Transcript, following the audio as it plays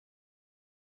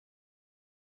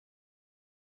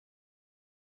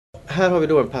Här har vi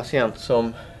då en patient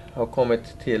som har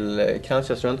kommit till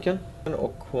kranskärlsröntgen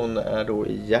och hon är då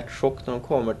i hjärtchock när hon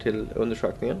kommer till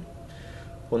undersökningen.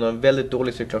 Hon har en väldigt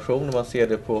dålig cirkulation och man ser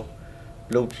det på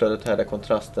blodflödet här där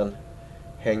kontrasten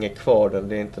hänger kvar.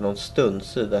 Det är inte någon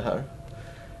stuns i det här.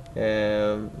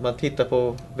 Man tittar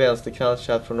på vänster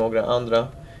kranskärl från några andra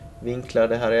vinklar.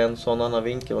 Det här är en sån annan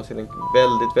vinkel. Man ser en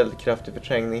väldigt kraftig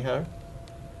förträngning här.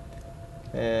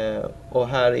 Och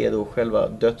här är då själva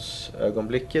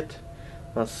dödsögonblicket.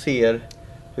 Man ser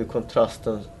hur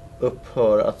kontrasten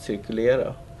upphör att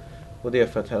cirkulera. Och det är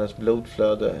för att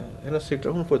hennes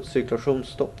cirkulation får ett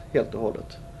cirkulationsstopp helt och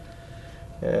hållet.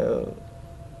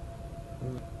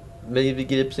 Vi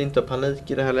grips inte av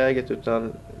panik i det här läget,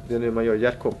 utan det är nu man gör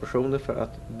hjärtkompressioner för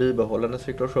att bibehålla en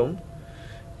cirkulation.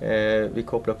 Vi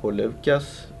kopplar på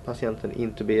Lukas, patienten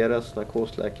intuberas,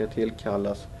 narkosläkare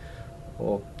tillkallas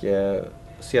och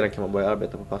sedan kan man börja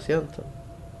arbeta på patienten.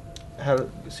 Här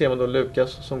ser man då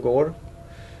Lukas som går.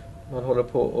 Man håller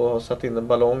på och har satt in en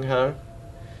ballong här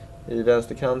i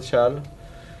vänster kranskärl.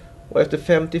 Och efter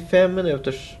 55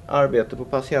 minuters arbete på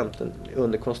patienten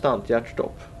under konstant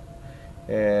hjärtstopp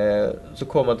så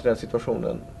kommer man till den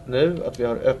situationen nu att vi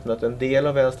har öppnat en del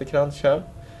av vänster kranskärl.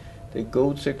 Det är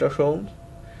god cirkulation.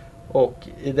 Och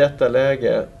i detta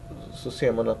läge så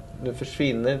ser man att nu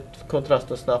försvinner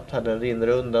kontrasten snabbt här, den rinner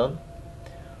undan.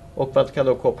 Och man kan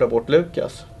då koppla bort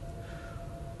Lukas.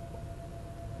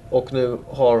 Och nu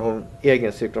har hon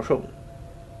egen cirkulation.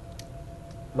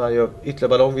 Man gör ytterligare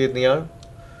ballongvidgningar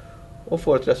och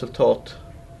får ett resultat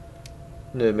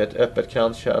nu med ett öppet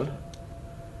kranskärl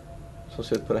som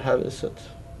ser ut på det här viset.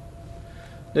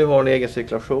 Nu har hon egen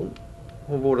cirkulation.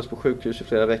 Hon vårdas på sjukhus i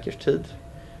flera veckors tid.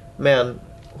 Men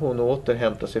hon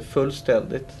återhämtar sig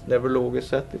fullständigt neurologiskt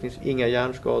sett. Det finns inga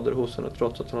hjärnskador hos henne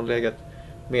trots att hon har legat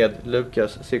med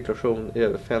Lukas cirkulation i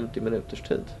över 50 minuters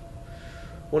tid.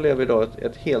 Hon lever idag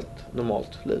ett helt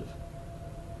normalt liv.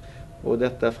 Och i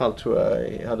detta fall tror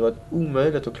jag hade varit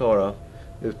omöjligt att klara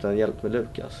utan hjälp med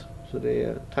Lukas. Så det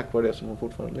är tack vare det som hon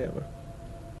fortfarande lever.